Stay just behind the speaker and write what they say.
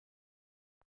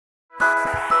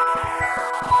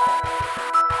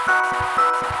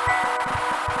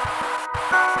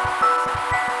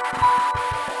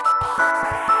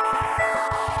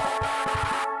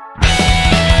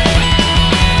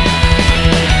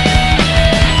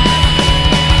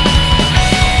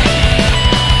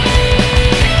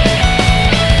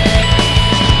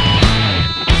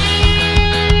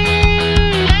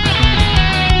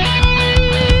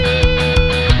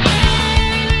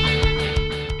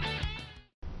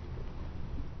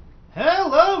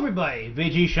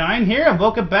VGShine here, and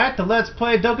welcome back to Let's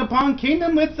Play Dokapon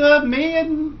Kingdom with me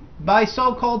and my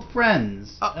so-called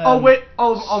friends. Oh my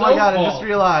God! I just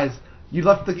realized you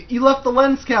left the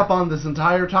lens cap on this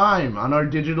entire time on our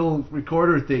digital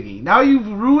recorder thingy. Now you've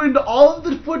ruined all of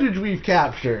the footage we've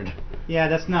captured. Yeah,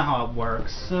 that's not how it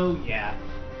works. So yeah.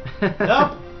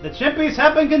 Nope. The chimpies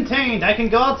have been contained. I can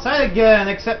go outside again,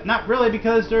 except not really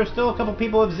because there's still a couple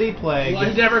people with Z-Plague. Well,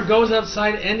 he never goes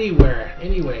outside anywhere,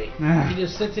 anyway. He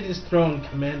just sits in his throne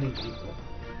commanding people.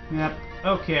 Yep.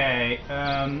 Okay,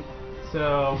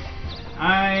 so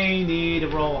I need to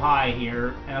roll high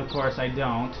here, and of course I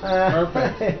don't.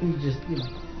 Perfect.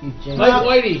 you like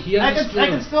Whitey, he I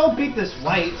can still beat this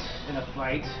white in a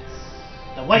fight.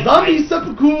 The white Zombie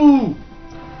seppuku!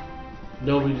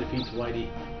 Nobody defeats Whitey.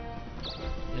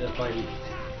 In a fight.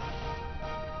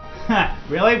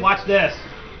 Really? Watch this.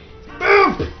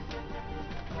 Boom!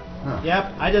 Huh.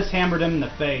 Yep, I just hammered him in the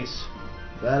face.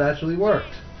 That actually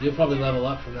worked. You'll probably level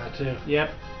up from that too.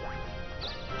 Yep.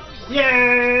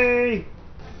 Yay!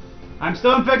 I'm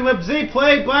still infected with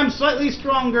Z-Plague, but I'm slightly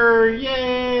stronger.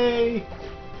 Yay!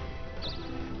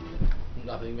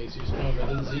 Nothing makes you stronger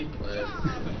than Z-Plague.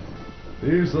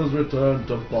 Peace has returned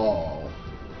to Ball.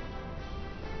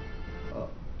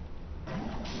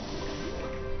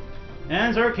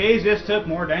 And Zarkasias took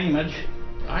more damage.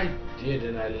 I did,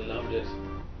 and I loved it.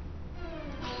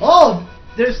 Oh!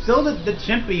 There's still the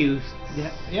chimpy who's...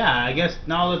 Yeah, I guess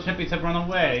not all the chimpies have run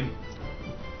away.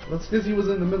 That's because he was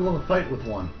in the middle of a fight with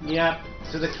one. Yep.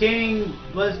 So the king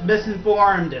was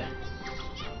misinformed.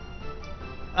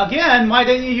 Again, why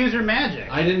didn't you use your magic?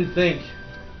 I didn't think.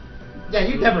 Yeah,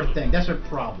 you never think. That's your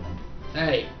problem.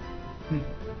 Hey.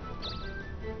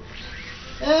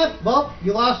 Well,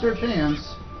 you lost your chance.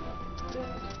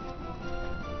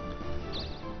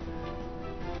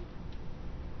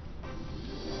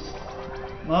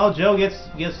 Well, Joe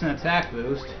gets an attack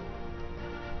boost.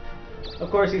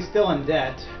 Of course, he's still in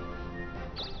debt.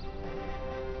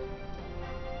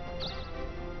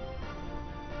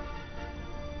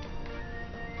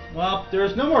 Well,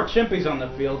 there's no more chimpies on the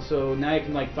field, so now you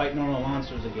can like fight normal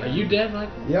monsters again. Are you dead,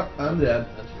 Michael? Yep, I'm dead.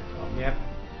 That's your coffin. Yep.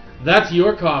 That's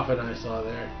your coffin I saw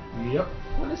there. Yep.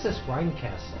 What is this wine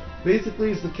castle?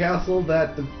 Basically, it's the castle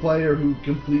that the player who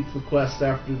completes the quest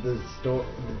after the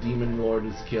demon lord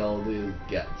is killed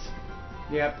gets.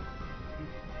 Yep.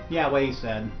 Yeah, what he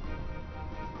said.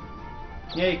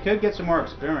 Yeah, you could get some more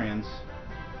experience.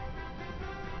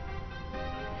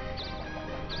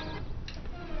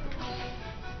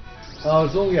 Oh,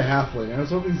 it's only a halfling. I was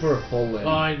hoping for a full ling.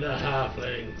 Find the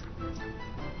halfling.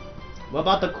 What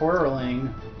about the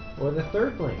quarterling? Or the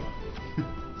thirdling?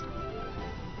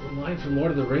 The line from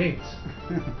Lord of the Rings.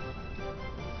 Let's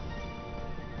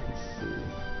see.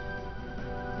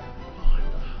 Find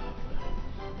the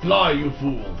halfling. Fly, you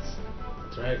fools!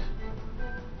 That's right.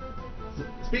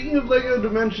 Speaking of LEGO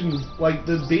Dimensions, like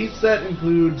the base set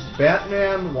includes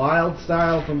Batman, Wild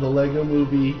Style from the LEGO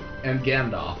Movie, and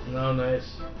Gandalf. Oh,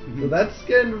 nice. So that's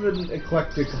kind of an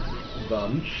eclectic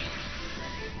bunch.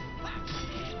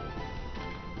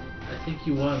 I think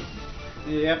you won.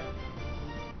 Yep.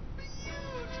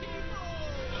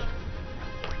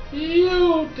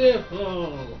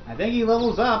 Beautiful. I think he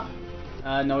levels up.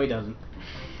 No, he doesn't.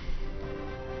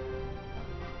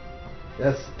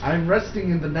 Yes, I'm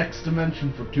resting in the next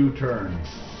dimension for 2 turns.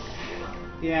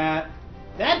 Yeah,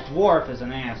 that dwarf is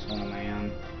an asshole,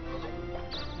 man.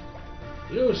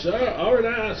 You, sir, are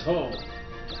an asshole.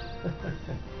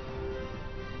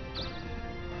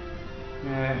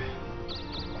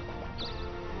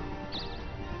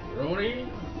 Roni?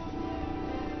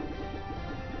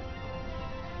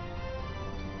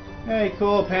 Hey,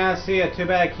 cool, Panacea. Too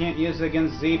bad I can't use it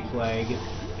against Z-Plague.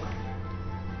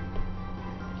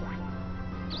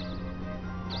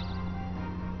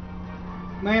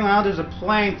 Meanwhile, there's a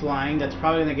plane flying that's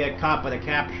probably going to get caught by the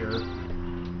capture.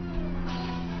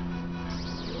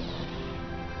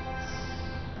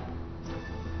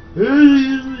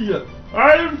 Hey,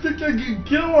 I don't think I can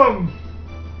kill him!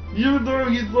 Even though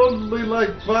he's only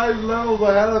like 5 levels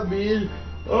ahead of me.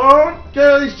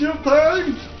 Okay, shift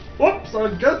time! Whoops, I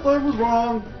guess I was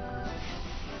wrong.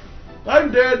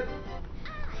 I'm dead.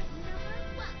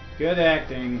 Good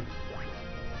acting.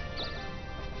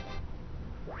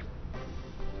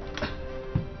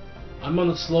 I'm on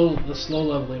the slow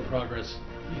leveling progress,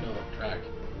 track.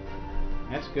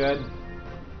 That's good.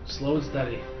 Slow and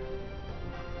steady.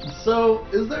 So,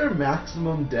 is there a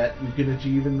maximum debt you can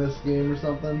achieve in this game or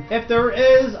something? If there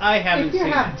is, I haven't If you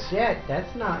seen have it. debt,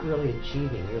 that's not really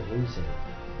achieving. You're losing.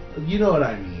 You know what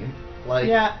I mean. Like,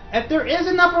 Yeah, if there is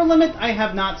an upper limit, I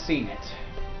have not seen it.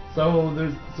 so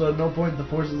at no point the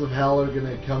forces of hell are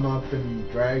gonna come up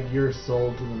and drag your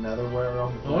soul to the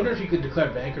netherworld. I wonder if you could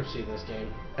declare bankruptcy in this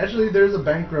game. Actually, there's a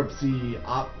bankruptcy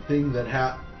thing that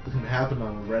can happen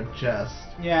on a red chest.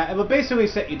 Yeah, it would basically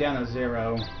set you down to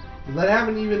 0. Does that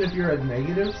happen even if you're at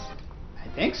negatives? I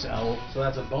think so. So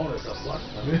that's a bonus of luck.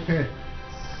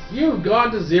 You've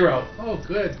gone to 0. Oh,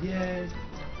 good. Yay.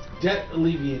 Debt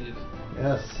alleviated.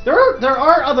 Yes. There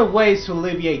are other ways to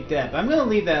alleviate debt, but I'm going to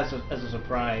leave that as a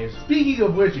surprise. Speaking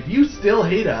of which, if you still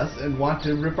hate us and want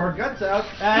to rip our guts out,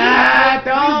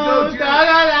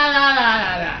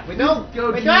 We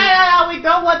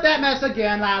don't want that mess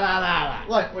again.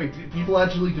 What? Wait, did people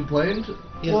actually complained?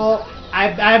 Well,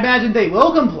 I imagine they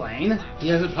will complain. He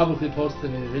hasn't publicly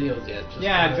posted any videos yet.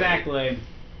 Yeah, exactly.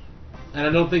 And I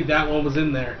don't think that one was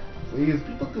in there. Because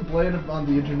people complain on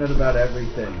the internet about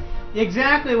everything.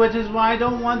 Exactly, which is why I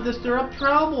don't want to stir up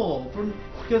trouble.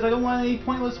 Because I don't want any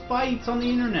pointless fights on the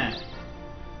internet.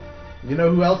 You know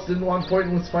who else didn't want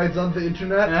pointless fights on the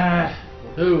internet?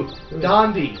 Who?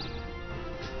 Gandhi.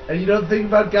 And you know the thing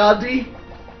about Gandhi?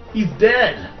 He's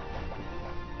dead.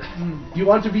 Do you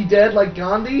want to be dead like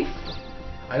Gandhi?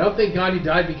 I don't think Gandhi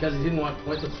died because he didn't want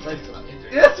pointless fights on the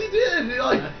internet. Yes, he did.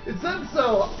 It said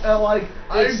so.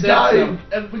 I'm said dying,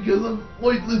 so. and because of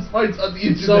pointless fights on the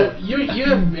internet. So you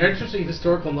have interesting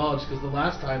historical knowledge because the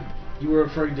last time you were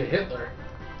referring to Hitler.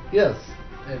 Yes.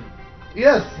 And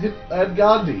Yes, and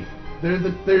Gandhi. They're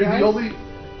the only.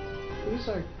 Who's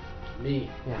our... me.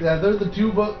 Yeah, they're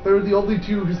the only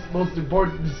two most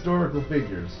important historical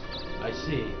figures. I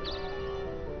see.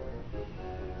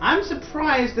 I'm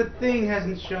surprised the thing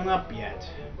hasn't shown up yet.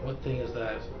 What thing is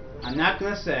that? I'm not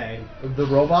gonna say. The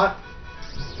robot.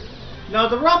 No,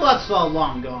 the robot's so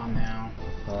long gone now.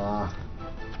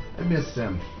 I missed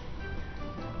him.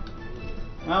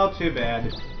 Oh, too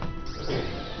bad.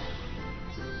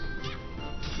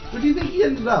 Where do you think he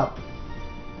ended up?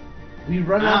 Did he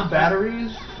run out of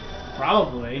batteries?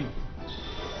 Probably.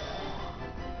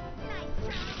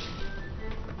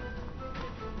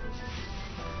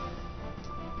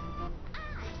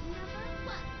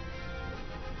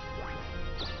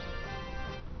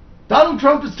 Donald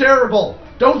Trump is terrible.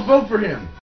 Don't vote for him.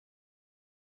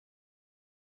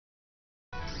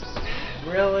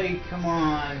 Really? Come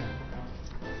on.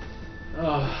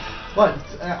 But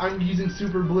I'm using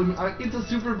superbliminal. It's a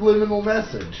superbliminal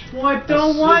message. Well, I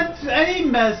don't want any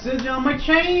message on my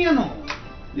channel.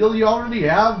 You already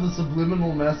have the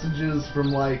subliminal messages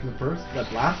from that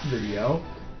last video,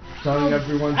 telling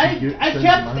everyone to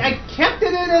send money. I kept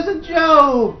it in as a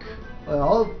joke.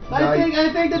 Well, I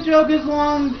think the joke has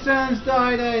long since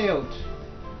died out.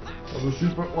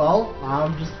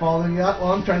 I'm just following that.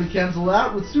 Well, I'm trying to cancel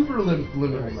that with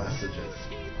superliminal messages.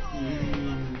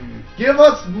 Give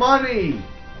us money.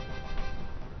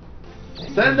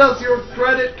 Send us your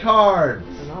credit cards.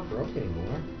 They're not broke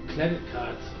anymore. Credit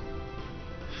cards.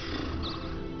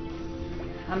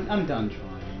 I'm done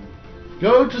trying.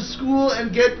 Go to school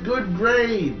and get good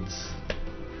grades.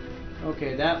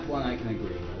 Okay, that one I can agree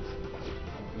with.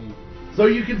 So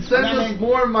you can send us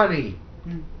more money.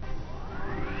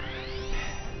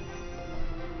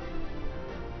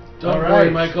 Don't All worry,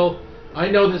 right. Michael. I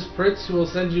know this prince who will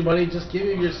send you money. Just give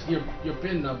him your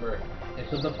PIN number, and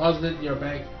he'll deposit it in your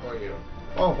bank for you.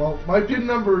 Oh, well, my PIN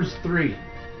number is 3.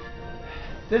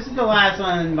 This is the last one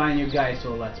I'm inviting you guys to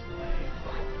a Let's Play.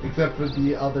 Except for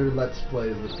the other Let's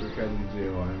Plays that we're going to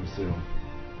do, I assume.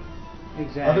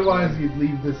 Exactly. Otherwise, you'd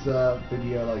leave this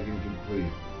video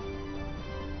incomplete.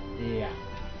 Yeah.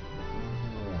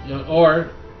 Or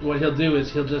what he'll do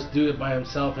is he'll just do it by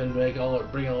himself and bring all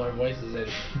our voices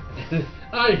in.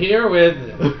 I'm here with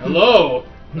hello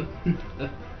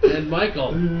and Michael.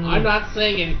 I'm not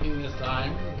saying anything this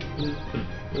time.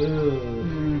 Here,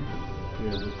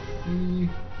 let's see.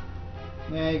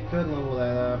 Yeah, you could level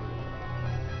that up.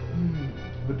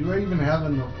 But do I even have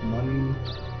enough money?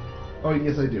 Oh,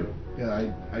 yes, I do.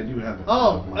 Yeah, I do have.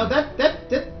 Oh, enough money.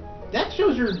 that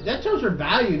shows your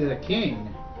value to the king.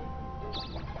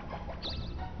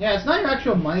 Yeah, it's not your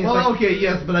actual money. It's Well, okay,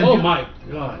 yes, but I Oh do. my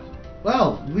god.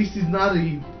 Well, at least he's not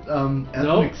a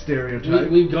ethnic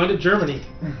stereotype. We've gone to Germany.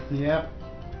 Yep.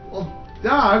 Well,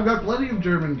 Yeah, I've got plenty of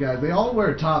German guys. They all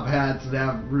wear top hats and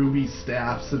have ruby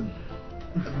staffs and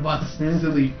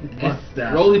silly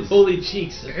mustaches. Roly-poly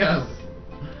cheeks. Yes.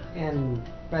 And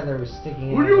feathers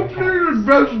sticking Will out you of their please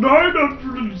hats. invest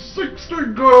 960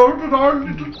 gold in our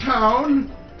little town?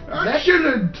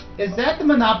 Excellent! Is that the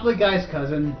Monopoly guy's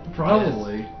cousin?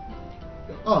 Probably.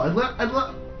 Oh,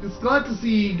 it's glad to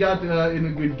see he got in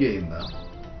a good game, though.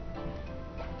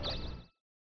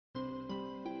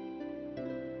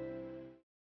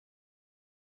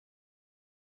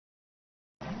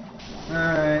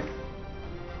 Alright,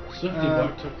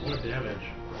 SwiftyButt took more damage.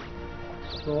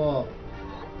 cool.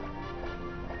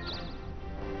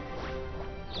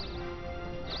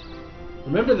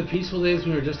 Remember the peaceful days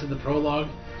we were just in the prologue?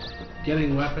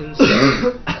 Getting weapons,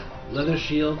 leather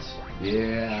shields.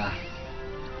 Yeah.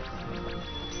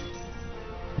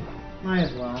 Might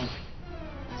as well.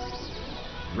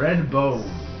 Red bones.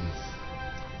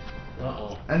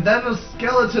 Uh-oh. And then a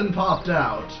skeleton popped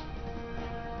out.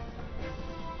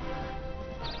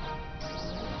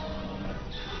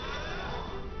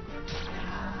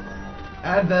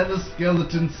 And then a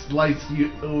skeleton sliced you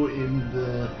in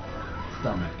the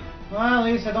stomach. Well, at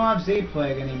least I don't have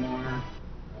Z-Plague anymore.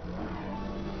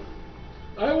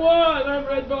 I won! I'm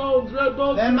Red Bones! Red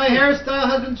Bones! Then my hairstyle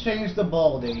hasn't changed to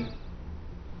baldy.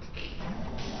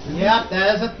 Yep,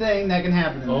 that is a thing that can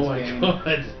happen in Oh this my game.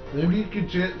 god. Maybe you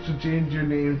should change your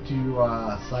name to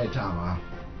Saitama.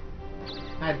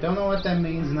 I don't know what that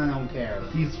means and I don't care.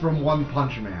 He's from One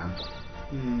Punch Man.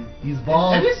 He's Have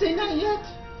bald. you seen that yet?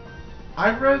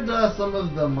 I've read some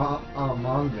of the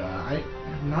manga. I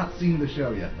have not seen the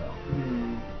show yet, though.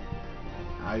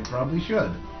 I probably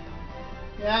should.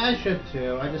 Yeah, I should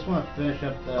too. I just want to finish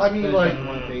up the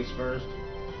One Piece first.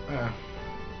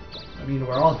 I mean,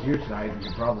 we're all here tonight. We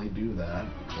could probably do that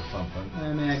or something.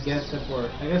 I mean, I guess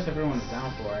everyone's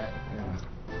down for it. Yeah.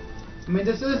 I mean,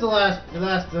 this is the last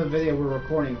video we're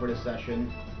recording for this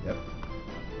session. Yep.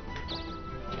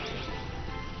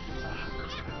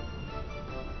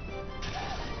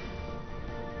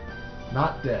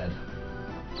 Not dead.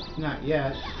 Not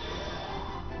yet.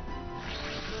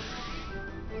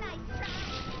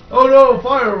 Oh no,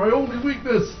 fire! My only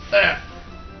weakness! Ah.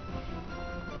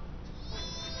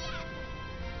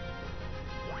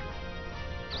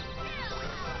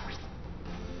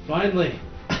 Finally.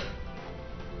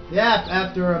 Yeah,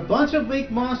 after a bunch of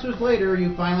weak monsters later,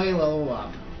 you finally level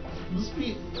up.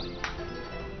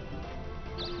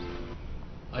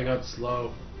 I got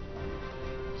slow.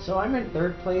 So I'm in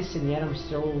third place and yet I'm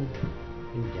still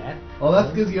in debt? Oh,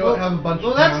 that's because you don't have a bunch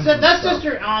of towns that's and just stuff.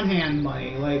 your on-hand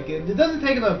money. Like, it doesn't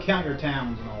take into account your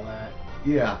towns and all that.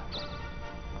 Yeah.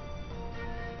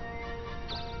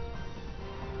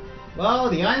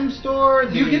 Well, the item store.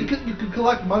 You could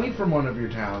collect money from one of your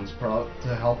towns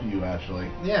to help you, actually.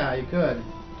 Yeah, you could.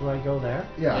 Do I go there?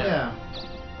 Yeah. Yeah.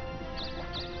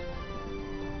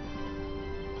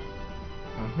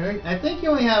 Okay. I think you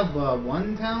only have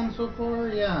one town so far.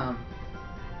 Yeah.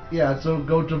 Yeah, so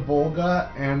go to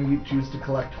Volga and you choose to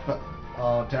collect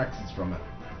taxes from it.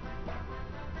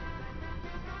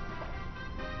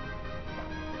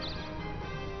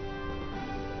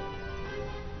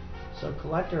 So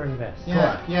collect or invest? Yeah,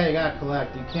 Collect. yeah, you gotta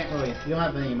collect. You don't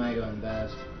have any money to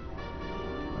invest.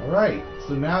 Alright,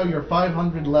 so now you're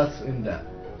 500 less in debt.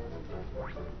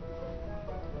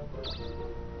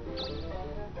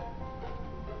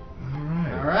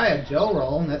 Alright. Alright, Joe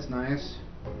roll, that's nice.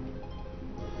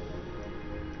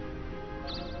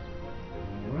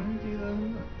 Alrighty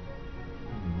then.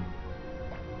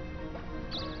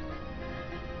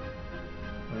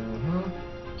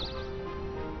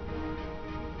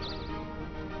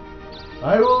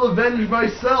 I will avenge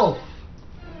myself!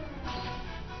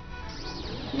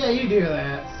 Yeah, you do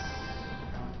that.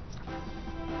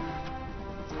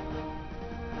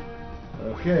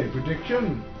 Okay,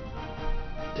 prediction.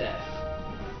 Death.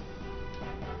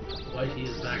 Whitey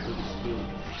is back with his spoon.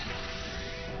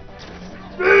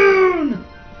 Spoon!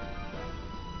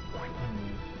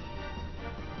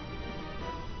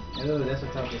 Ooh, that's a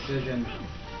tough decision.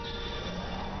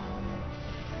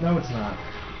 No, it's not.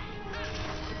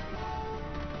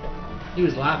 He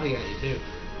was laughing at you too.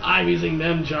 I'm using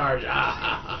them charge. Ah,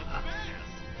 ha,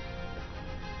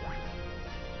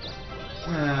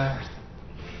 ha, ha.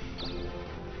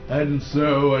 And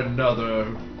so another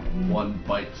one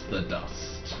bites the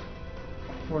dust.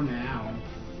 For now.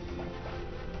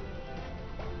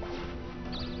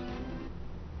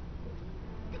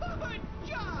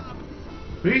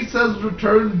 Peace has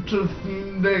returned to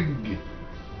Fneg.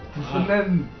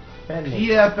 Fennig.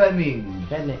 Fennig.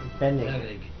 Fennig.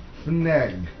 Fennig.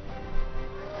 Fneg.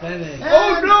 pathetic.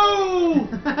 Oh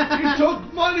no! He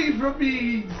took money from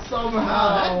me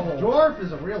somehow. That dwarf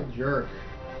is a real jerk.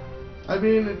 I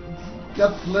mean, it's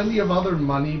got plenty of other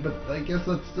money, but I guess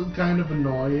that's still kind of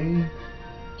annoying.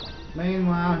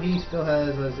 Meanwhile, he still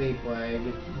has a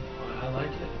Z-Plague. I like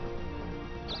it.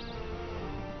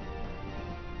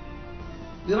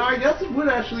 You know, I guess it would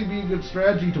actually be a good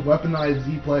strategy to weaponize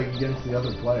Z-Plague against the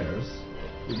other players,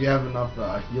 if you have enough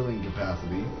healing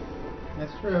capacity.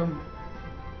 That's true.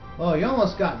 Oh, you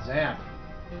almost got zapped.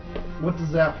 What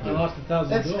does that do? I lost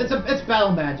 1,000 gold. It's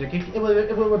battle magic. It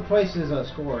would replace his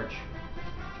Scorch.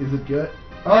 Is it good?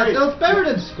 Yeah, Alright. so it's better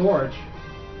than Scorch.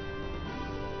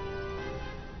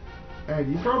 Alright,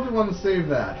 you probably want to save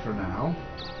that for now.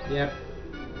 Yep.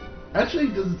 Actually,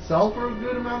 does it sell for a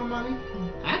good amount of money?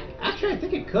 Actually, I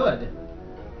think it could.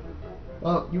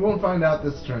 Well, you won't find out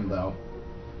this turn, though.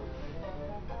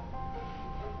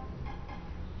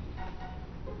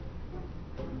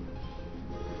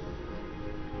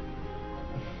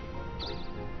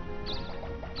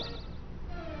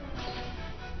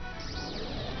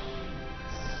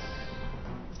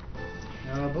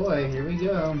 Oh boy, here we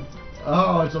go.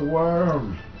 Oh, it's a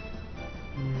worm.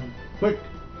 Quick,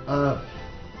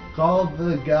 call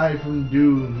the guy from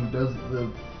Dune who does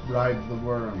rides the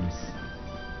worms.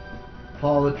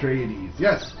 Paul Atreides.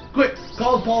 Yes, quick,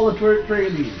 call Paul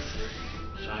Atreides.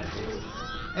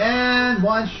 And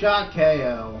one-shot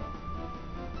KO.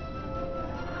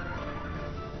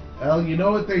 Well, you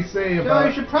know what they say Joe, about...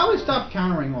 you should probably stop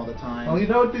countering all the time. Well, you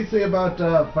know what they say about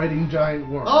fighting giant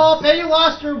worms. Oh, then you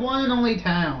lost your one and only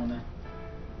town.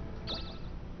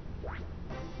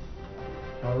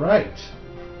 Alright.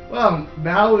 Well,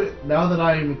 now that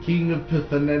I am king of I guess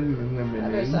I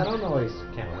Pithenen... don't always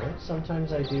counter.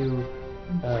 Sometimes I do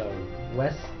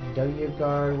West W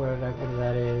guard, whatever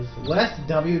that is. West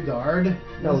W guard?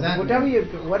 What No, does that mean? W,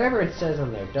 whatever it says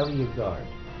on there, W guard.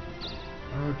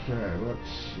 Okay, let's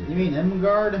see. You mean M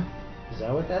guard? Is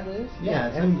that what that is? Yeah,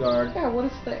 it's M guard. Yeah, what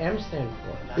does the M stand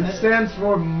for? It stands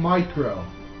for micro.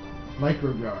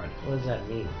 Micro guard. What does that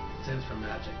mean? It stands for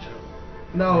magic, Joe.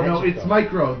 No, Magic it's guard.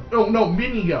 micro. No,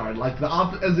 mini guard, like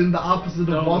as in the opposite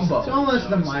No, of Wumbo. It's almost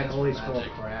the No, it Michael, stands he's for full of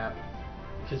magic. crap.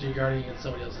 Because you're guarding against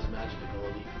somebody else's magic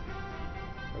ability.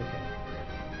 Okay.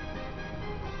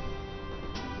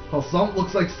 Well,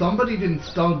 looks like somebody didn't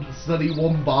study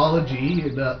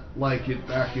Wumbology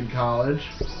back in college.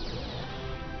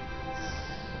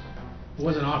 It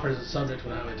wasn't offered as a subject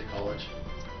when I went to college.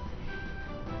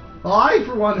 Well, I,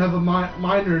 for one, have a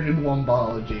minor in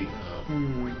Wumbology.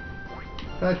 Hmm. In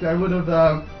fact, I would have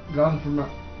gone from,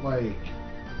 I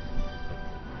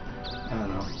don't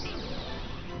know.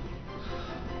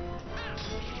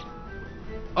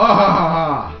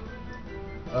 Ah!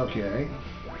 Okay.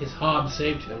 His hob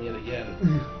saved him yet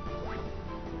again.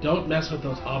 Don't mess with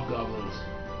those hobgoblins.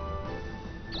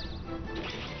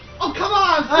 Oh, come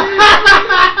on!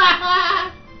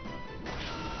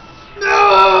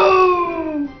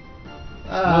 No!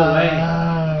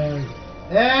 No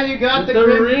And you got With the the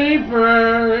grim-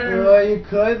 Reaper! Well, you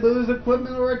could lose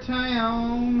equipment or a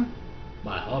town.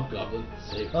 My hobgoblin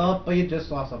saved me. Oh, but you just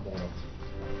lost a bolt.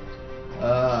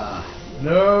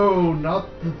 No, not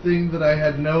the thing that I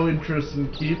had no interest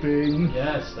in keeping.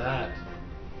 Yes, that.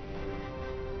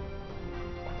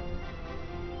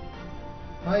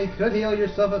 Well, you could heal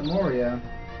yourself at Moria.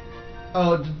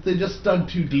 Oh, they just dug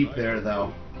too deep there,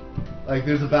 though. Like,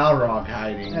 there's a Balrog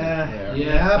hiding there. Yes,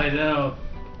 Yep. I know.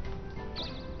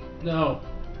 No.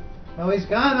 Well, he's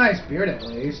got a nice beard at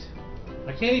least.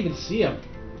 I can't even see him.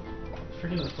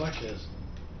 Freaking reflection is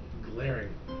glaring.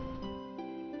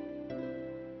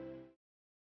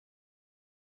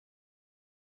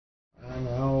 I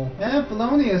know. And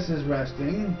Phelonius is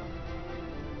resting.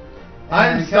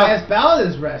 I'm And stuck. Caius Ballad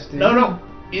is resting. No.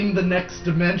 In the next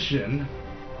dimension.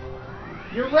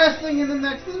 You're resting in the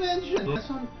next dimension. This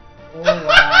one. Oh,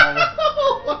 wow.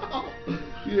 Oh, wow.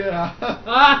 Yeah.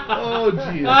 Oh,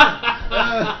 jeez.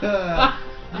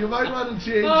 You might want to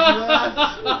change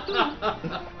that.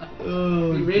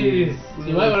 Oh, You really, jeez.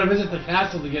 you might want to visit the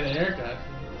castle to get a haircut.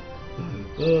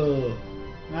 Oh.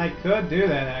 I could do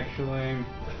that, actually.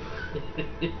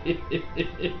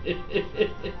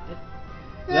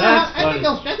 That's I think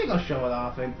funny. I think I'll show it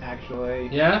off, actually.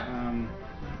 Yeah?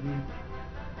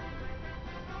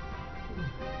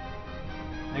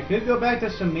 I could go back to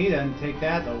Samita and take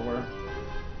that over.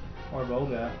 Or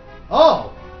Volga.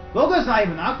 Oh! Volga's not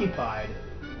even occupied.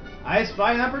 I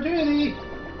spy an opportunity.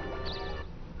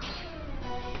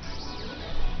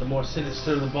 The more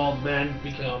sinister the bald man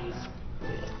becomes.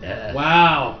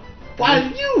 Wow.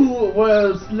 While you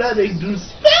were letting to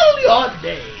spell your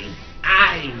name,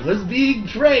 I was being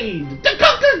trained to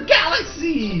conquer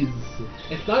galaxies.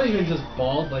 It's not even just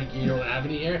bald, like you don't have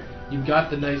any hair. You've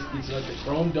got the nice, it's like a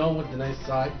chrome dome with the nice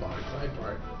side part.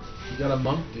 You got a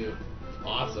monk dude.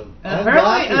 Awesome.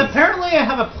 Apparently I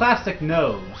have a plastic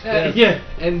nose. Yeah,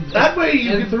 and That way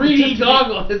you and can 3D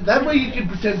goggles. That way you can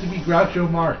pretend to be Groucho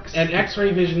Marx. And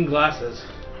X-ray vision glasses.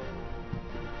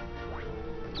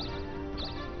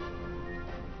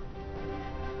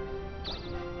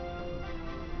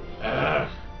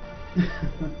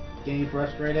 Getting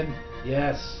frustrated?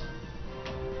 Yes.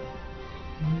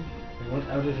 I want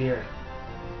out of here.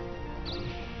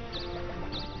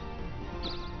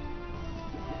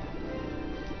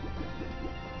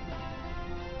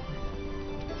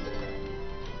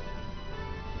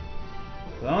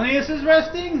 Phelonius is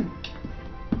resting.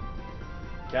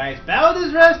 Caius Ballad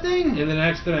is resting. In the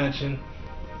next dimension.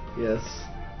 Yes.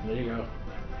 There you go.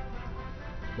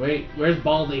 Wait, where's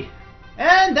Baldy?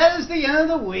 And that is the end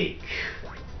of the week.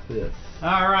 Yes.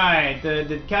 Alright,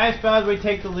 did Caius Ballad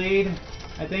retake the lead?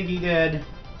 I think he did.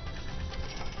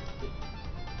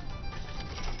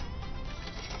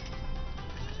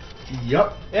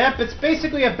 Yup. Yep, it's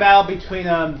basically a battle between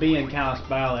me and Caius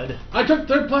Ballad. I took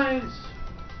 3rd place.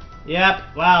 Yep.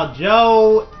 Wow,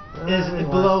 Joe is I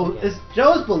below. lost again.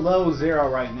 Joe's below 0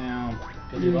 right now.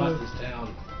 Because he lost his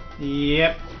town.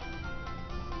 Yep.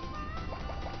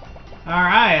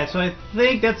 Alright, so I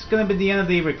think that's going to be the end of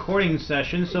the recording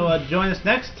session. So join us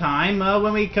next time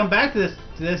when we come back to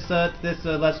this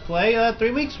Let's Play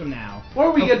 3 weeks from now.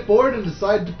 Or we get bored and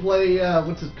decide to play,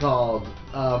 what's it called?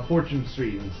 Fortune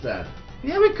Street instead.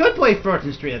 Yeah, we could play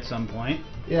Fortune Street at some point.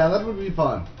 Yeah, that would be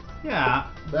fun. Yeah.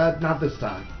 Not this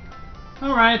time.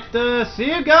 Alright, see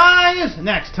you guys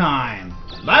next time.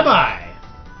 Bye-bye.